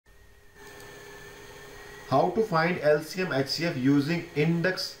how to find LCM HCF using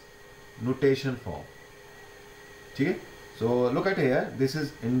index notation form. ठीक है, so look at here, this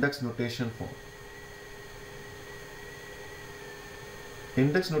is index notation form.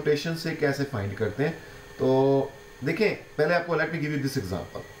 Index notation से कैसे find करते हैं, तो देखें पहले आपको, let me give you this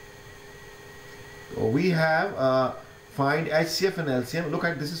example. तो we have find HCF and LCM. Look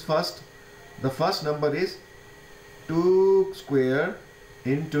at this is first, the first number is 2 square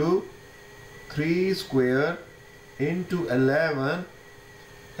into 3 square into 11,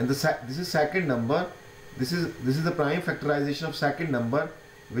 and this is second number. This is the prime factorization of second number,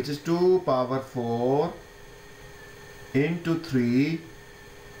 which is 2 power 4 into 3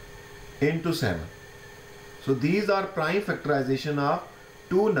 into 7. So these are prime factorization of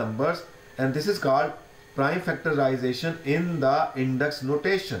two numbers, and this is called prime factorization in the index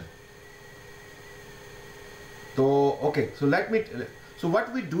notation. So okay, so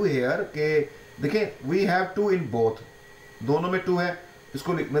what we do here, okay, देखें we have 2 in both, दोनों में 2 है.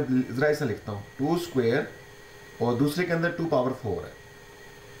 इसको मैं जरा ऐसा लिखता हूँ, 2 square, और दूसरे के अंदर 2 power 4 है.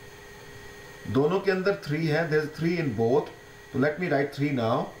 दोनों के अंदर 3 है, there is 3 in both. So let me write 3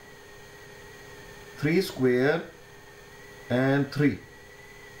 now. 3 square and 3,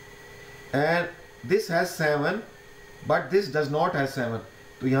 and this has 7, but this does not have 7.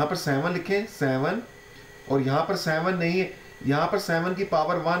 तो यहाँ पर 7 लिखें, 7, और यहाँ पर 7 नहीं है, यहाँ पर 7 की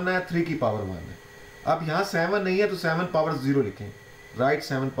पावर 1 है, 3 की पावर 1 है. अब यहाँ 7 नहीं है तो 7 पावर 0 लिखें, राइट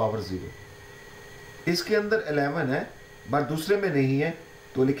 7 पावर 0. इसके अंदर 11 है बट दूसरे में नहीं है,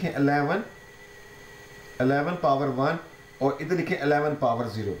 तो लिखें 11 पावर 1, और इधर लिखें 11 पावर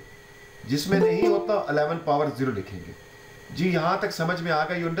 0. जिसमें नहीं होता 11 पावर 0 लिखेंगे. जी यहाँ तक समझ में आ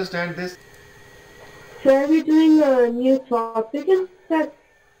गया? You understand this? So are we doing a new topic instead?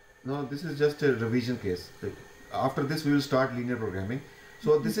 No, this is just a revision case. After this we will start linear programming.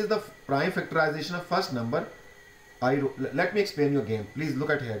 So this is the prime factorization of first number. Let me explain you again. Please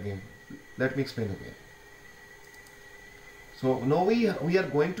look at here again. Let me explain again. So now we are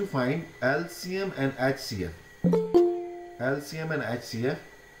going to find LCM and HCF. LCM and HCF.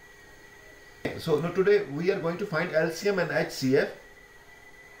 So now today we are going to find LCM and HCF.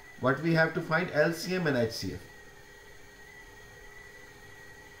 What we have to find? LCM and HCF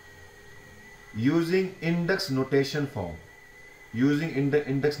using index notation form. Using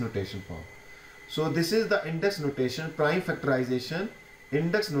index notation form. So this is the index notation, prime factorization,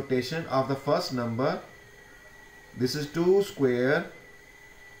 index notation of the first number. This is 2 square,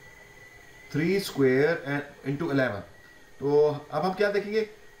 3 square and into 11. तो अब हम क्या देखेंगे?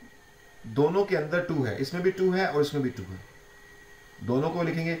 दोनों के अंदर 2 है, इसमें भी 2 है और इसमें भी 2 है. दोनों को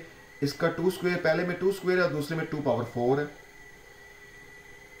लिखेंगे. इसका 2 स्क्वायर, पहले में 2 स्क्वायर है और दूसरे में 2 पावर 4 है.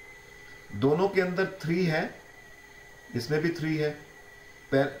 दोनों के अंदर 3 है, इसमें भी 3 है.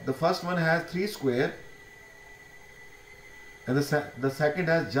 The first one has 3 square and the second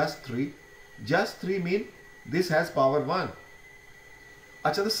has just 3. Just 3 mean this has power 1.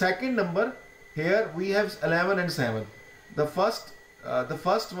 अच्छा, the second number here we have 11 and 7. The first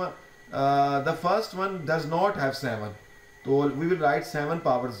one does not have 7. So we will write 7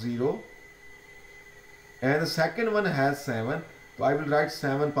 power 0, and the second one has 7, so I will write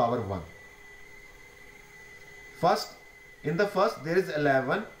 7 power 1. In the first there is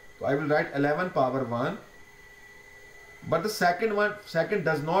 11, so I will write 11 power 1, but the second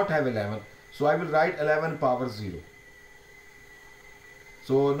does not have 11, so I will write 11 power 0.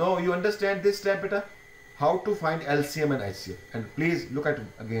 So now you understand this step, beta? How to find LCM and HCF. And please look at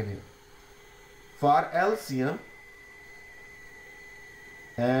again here. For LCM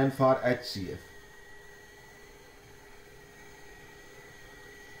and for HCF.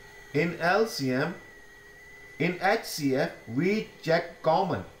 In LCM, in HCF, we check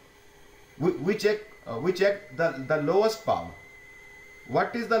common. We check the lowest power.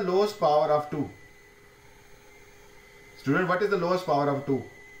 What is the lowest power of 2? Student, what is the lowest power of 2?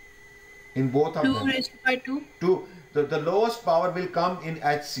 In both of them. 2 raised by 2. 2. The lowest power will come in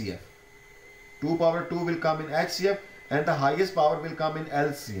HCF. 2 power 2 will come in HCF, and the highest power will come in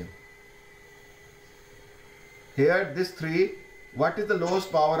LCM. Here this 3, what is the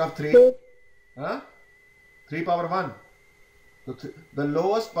lowest power of 3? Huh? 3 power 1. So the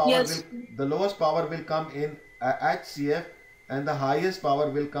lowest power Yes. will come in HCF, and the highest power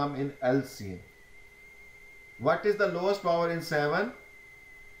will come in LCM. What is the lowest power in 7?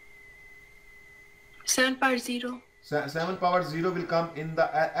 7 power 0. 7 power 0 will come in the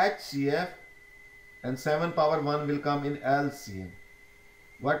HCF, and 7 power 1 will come in LCM.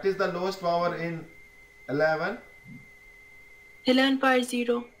 What is the lowest power in 11? 11 power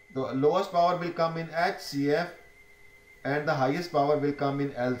 0. The lowest power will come in HCF, and the highest power will come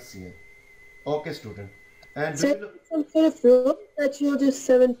in LCM. Okay, student. And do So you know? some sort of rule that you'll do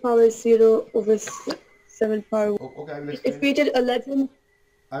 7 power 0 over 7 power 1. Okay, I will If explain. we did 11,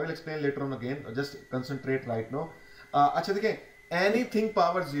 I will explain later on again. Just concentrate right now. अच्छा देखिए, anything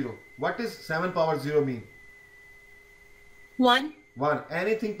power 0. What is 7 power 0 mean? 1. 1.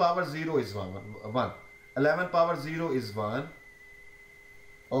 Anything power 0 is 1. 1. 11 power 0 is 1.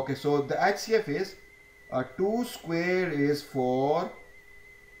 Okay, so the HCF is 2 square is 4.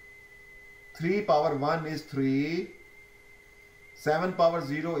 3 power 1 is 3. 7 power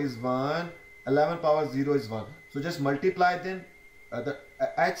 0 is 1. 11 power 0 is 1. So just multiply then. The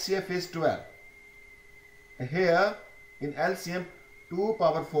HCF is 12. Here in LCM 2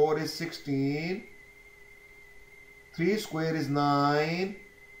 power 4 is 16. 3 square is 9.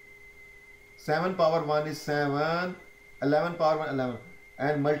 7 power 1 is 7. 11 power 1 11.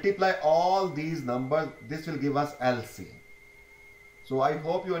 And multiply all these numbers. This will give us LCM. So I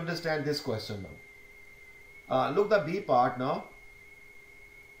hope you understand this question now. Look the B part now.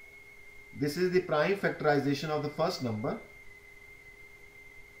 This is the prime factorization of the first number.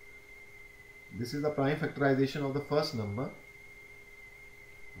 This is the prime factorization of the first number.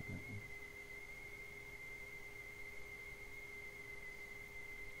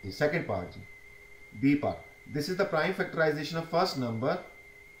 The second part, B part. This is the prime factorization of first number.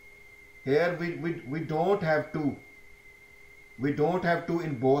 Here we don't have 2. We don't have 2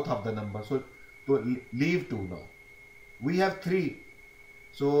 in both of the numbers. So leave 2 now. We have 3.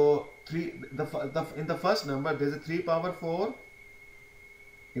 So 3 in the first number there is a 3 power 4.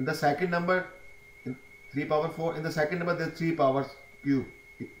 In the second number 3 power 4. In the second number there is 3 power cube.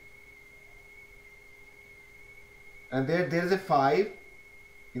 And there is a 5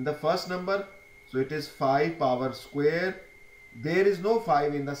 in the first number. So it is 5 power square. There is no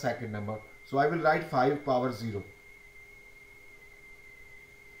 5 in the second number. So I will write 5 power 0.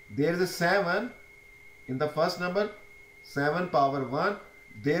 There is a 7 in the first number. 7 power 1.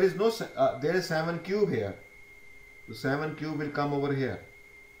 There is no there is 7 cube here. So 7 cube will come over here.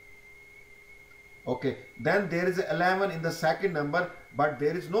 Okay. Then there is 11 in the second number, but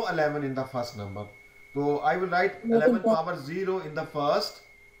there is no 11 in the first number. So I will write 11 power 0 in the first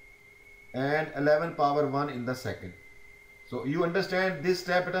and 11 power 1 in the second. So you understand this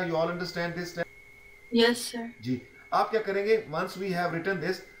step, beta? You all understand this step? Yes, sir. जी. आप क्या करेंगे? Once we have written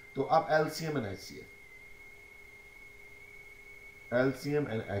this, तो आप LCM and HCF. LCM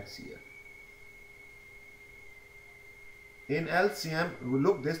and HCF. In LCM, we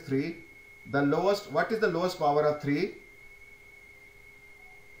look this 3. The lowest, what is the lowest power of 3?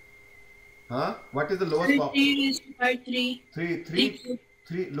 Huh? What is the lowest power? 3 raised to power 3.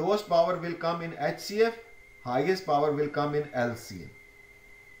 3. Lowest power will come in HCF. Highest power will come in LCM.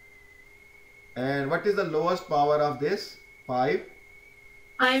 And what is the lowest power of this? 5.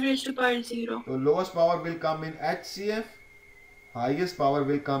 5 raised to power 0. So lowest power will come in HCF. Highest power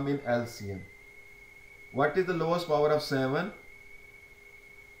will come in LCM. What is the lowest power of 7?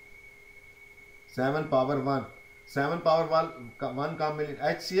 7 power 1. 7 power 1 come in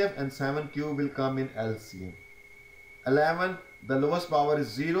HCF and 7 cube will come in LCM. 11, the lowest power is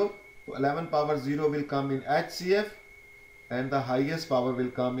 0. So 11 power 0 will come in HCF and the highest power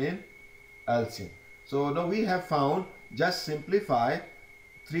will come in LCM. So now we have found, just simplify,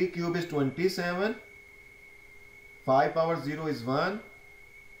 3 cube is 27, 5 power 0 is 1,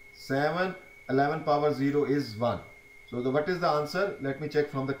 7, 11 power 0 is 1. So what is the answer? Let me check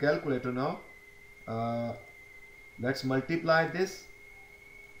from the calculator now. Let's multiply this.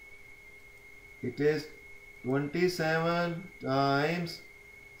 It is 27 times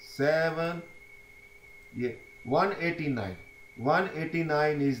 7, yeah, 189.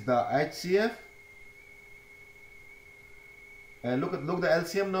 189 is the HCF. And look the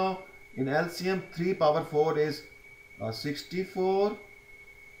LCM now. In LCM, 3 power 4 is 64.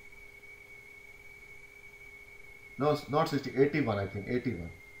 No, not 60, 81 I think, 81.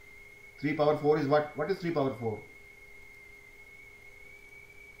 3 power 4 is what? What is 3 power 4?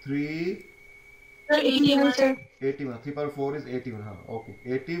 3. 81, sir. 81. 3 power 4 is 81. Huh? Okay,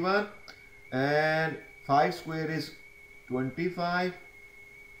 81. And 5 square is 25.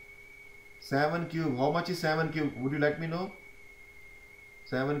 7 cube. How much is 7 cube? Would you let me know?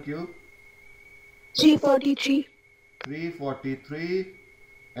 7 cube. 343. 343.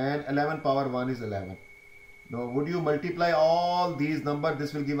 And 11 power 1 is 11. Now, would you multiply all these numbers?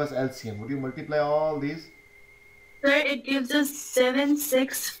 This will give us LCM. Would you multiply all these? Sir, it gives us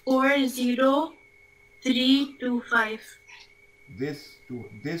 7640325. This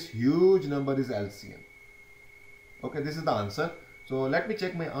huge number is LCM. Okay, this is the answer. So let me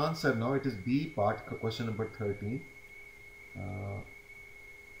check my answer now. It is B part, question number 13.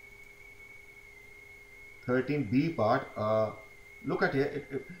 13b part. Look at here.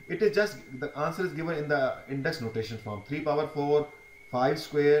 It is just the answer is given in the index notation form. 3 power 4 5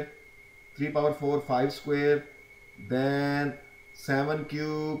 square, 3 power 4 5 square, then 7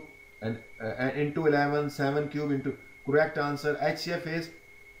 cube and into 11, 7 cube into correct answer. HCF is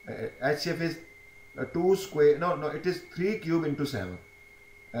 2 square. No, it is 3 cube into 7.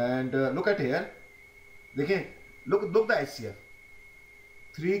 And look at here. देखें, look the HCF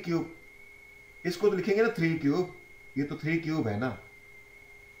 3 cube. इसको तो लिखेंगे ना 3 cube, ये तो 3 cube है ना,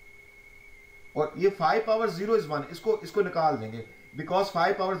 और ये 5 पावर 0 is 1, इसको निकाल देंगे, because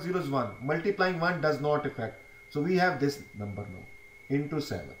 5 power 0 is 1, multiplying 1 does not affect, so we have this number now into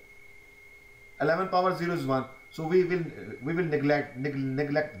 7. 11 power 0 is 1, so we will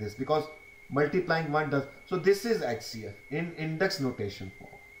neglect this because multiplying 1 does. So this is HCF in index notation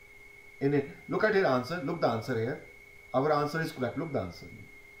form. In it, look at your answer. Look the answer here. Our answer is correct. Look the answer.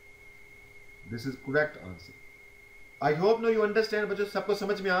 This is correct answer. I hope now you understand. बच्चों सबको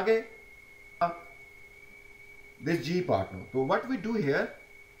समझ में आ गए? This G part now. So what we do here?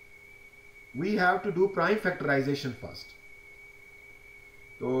 We have to do prime factorization first.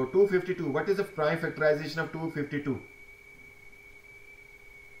 So 252. What is the prime factorization of 252?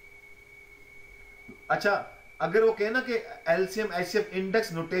 अच्छा, अगर वो कहे ना कि LCM HCF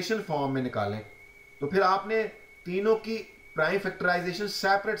index notation form में निकालें, तो फिर आपने तीनों की प्राइम फैक्टराइजेशन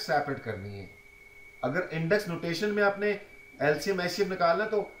सेपरेट करनी है. अगर इंडेक्स नोटेशन में आपने LCM HCF निकालना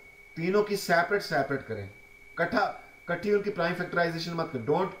तो तीनों की सेपरेट करें, इकट्ठी उनकी प्राइम फैक्टराइजेशन मत करें.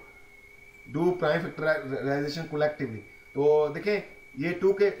 Don't do prime factorisation collectively. तो देखें ये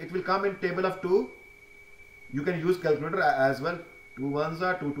 2 के it will come in table of 2. You can use calculator as well. 2 1s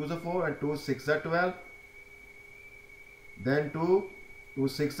are 2 2s are 4 and 2 6s are 12. Then 2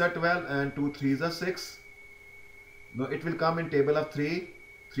 6s are 12 and 2 3s are 6. No, it will come in table of 3.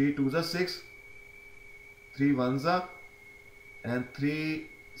 3 2s are 6. 3 1s are and 3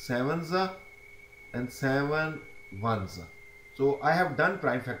 7s are and 7 1s are. So I have done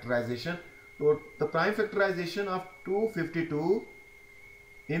prime factorization. So the prime factorization of 252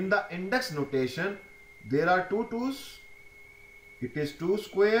 in the index notation, there are 2 2s. It is 2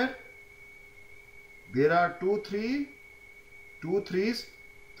 square. There are 2 3s,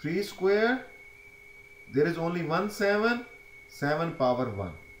 3 square. There is only 1 7 power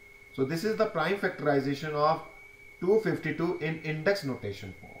 1. So this is the prime factorization of 252 in index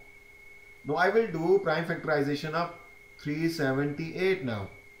notation form. Now I will do prime factorization of 378 now.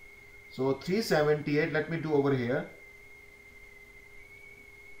 So 378, let me do over here.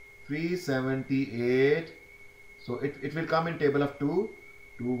 378. So it will come in table of 2.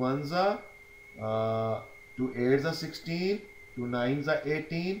 2 1s are 2 8s are 16. 2 9s are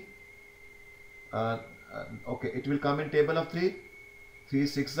 18. Okay, it will come in table of 3. 3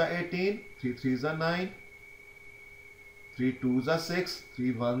 6s are 18. 3 3s are 9. 3 2s are 6.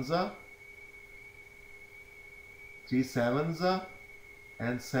 3 1s are 3 7s are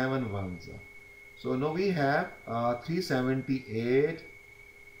and 7 1s are. So now we have 378.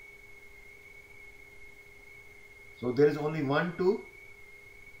 So there is only 1 2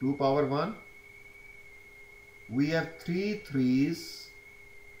 power 1. We have 3 3s.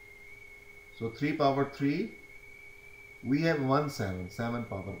 So 3 power 3. We have 1 7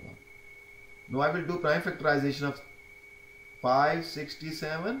 power 1. Now I will do prime factorization of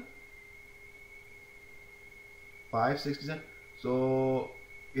 567. 567. So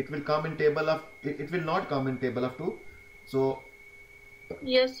it will come in table of, it will not come in table of 2. So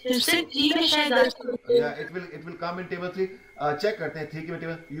Yes, sir. yeah, it will come in table 3. Check करते हैं 3 की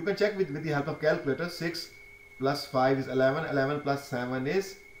table. You can check with the help of calculator. 6 plus 5 is 11. 11 plus 7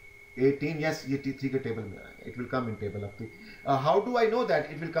 is 18. Yes, ये 3 के table में आएगा. It will come in table of 3. How do I know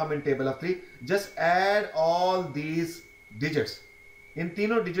that it will come in table of 3? Just add all these digits. इन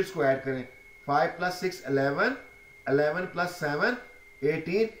तीनों digits को add करें. 5 plus 6 11. 11 plus 7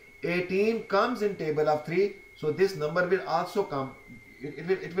 18. 18 comes in table of 3. So this number will also come.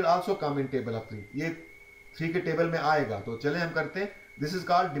 It will also come in table of 3. ये 3 के table में आएगा. तो चले हम करते हैं. This is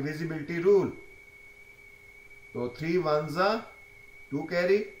called divisibility rule. तो 3 1s are 2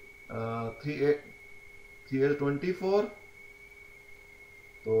 carry. 3 8 24.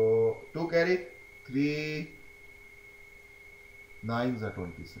 तो 2 carry. 3 9s are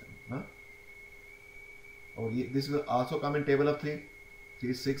 27. हाँ? और ये this will also come in table of 3.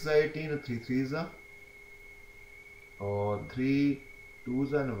 3 6 are 18 and 3 3s are. और 3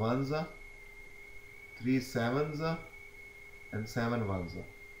 2s and 1s are, 3 7s are and 7 1s are.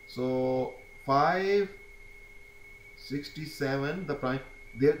 So 567, the prime,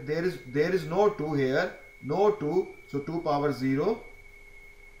 there is no 2 here, no 2, so 2 power 0.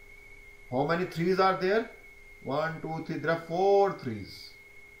 How many threes are there? 1, 2, 3. There are 4 threes.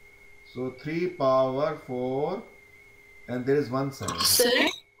 So 3 power 4 and there is 1 7. Sir?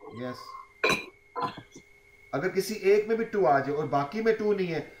 Yes. अगर किसी एक में भी 2 आ जाए और बाकी में 2 नहीं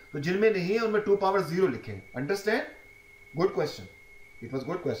है तो जिनमें नहीं है उनमें 2 पावर 0 लिखें. Understand? Good question. It was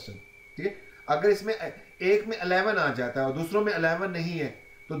good question. ठीक है. अगर इसमें एक में 11 आ जाता है और दूसरों में 11 नहीं है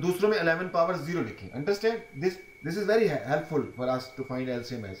तो दूसरों में 11 पावर 0 लिखें. Understand? This is very helpful for us to find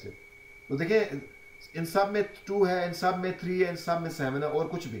LCM ऐसे. तो देखिए इन सब में 2 है, इन सब में 3 है, इन सब में 7 है और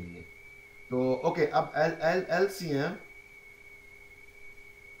कुछ भी नहीं है. तो ओके, अब LCM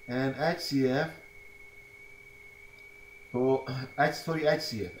and HCF. तो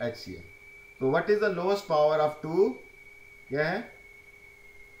HCF. तो what is the lowest power of 2? क्या है?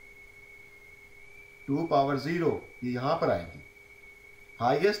 2 पावर 0. ये यहां पर आएगी.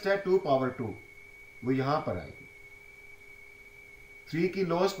 हाईएस्ट है 2 पावर 2, वो यहां पर आएगी. 3 की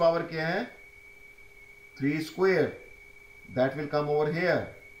लोएस्ट पावर क्या है? 3 square. That will come over here.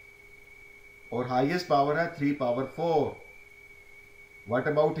 और हाईएस्ट पावर है 3 पावर 4. What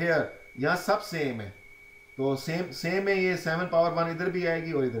about here? यहां सब सेम है. तो सेम है. ये 7 पावर 1 इधर भी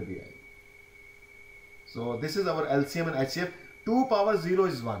आएगी और इधर भी आएगी. So this is our LCM and HCF. 2 power 0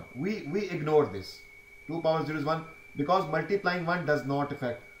 is 1. We ignore this. 2 power 0 is 1 because multiplying 1 does not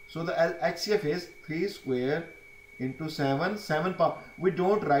affect. So the HCF is 3 square into 7. 7 power. We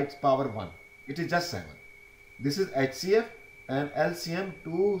don't write power 1. It is just 7. This is HCF and LCM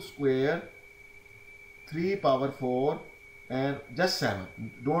 2 square 3 power 4 and just 7.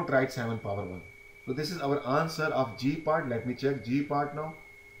 Don't write 7 power 1. So this is our answer of G part. Let me check G part now.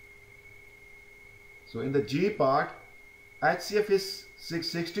 So in the G part, HCF is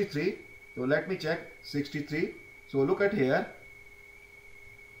 663. So let me check 63. So look at here.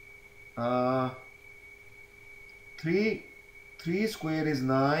 3 square is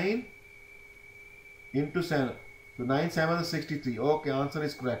 9 into 7. So 9 7 is 63. Okay, answer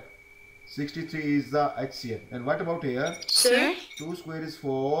is correct. 63 is the HCF. And what about here? Sir? 2 square is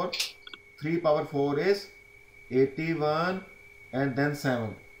 4. 3 power 4 is 81 and then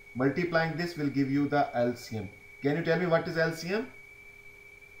 7. Multiplying this will give you the LCM. Can you tell me what is LCM?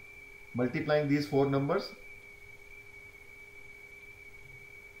 Multiplying these 4 numbers.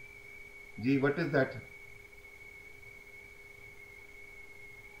 Gee, what is that?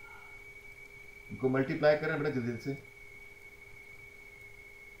 इनको multiply करें बेटा जल्दी से.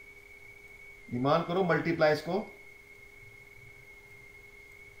 ईमान करो multiply इसको.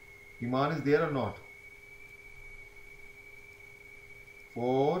 ईमान is there or not?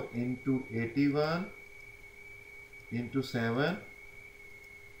 4 into 81 into 7.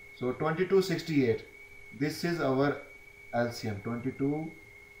 So 2268. This is our LCM.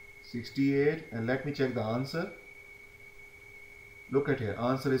 2268. And let me check the answer. Look at here.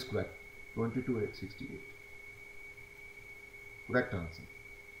 Answer is correct. 2268. Correct answer.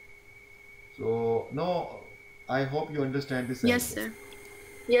 So now I hope you understand this. Yes, answer. sir.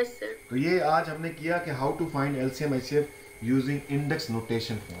 Yes, sir. तो ये आज हमने किया कि how to find LCM HCF using index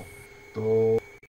notation form. तो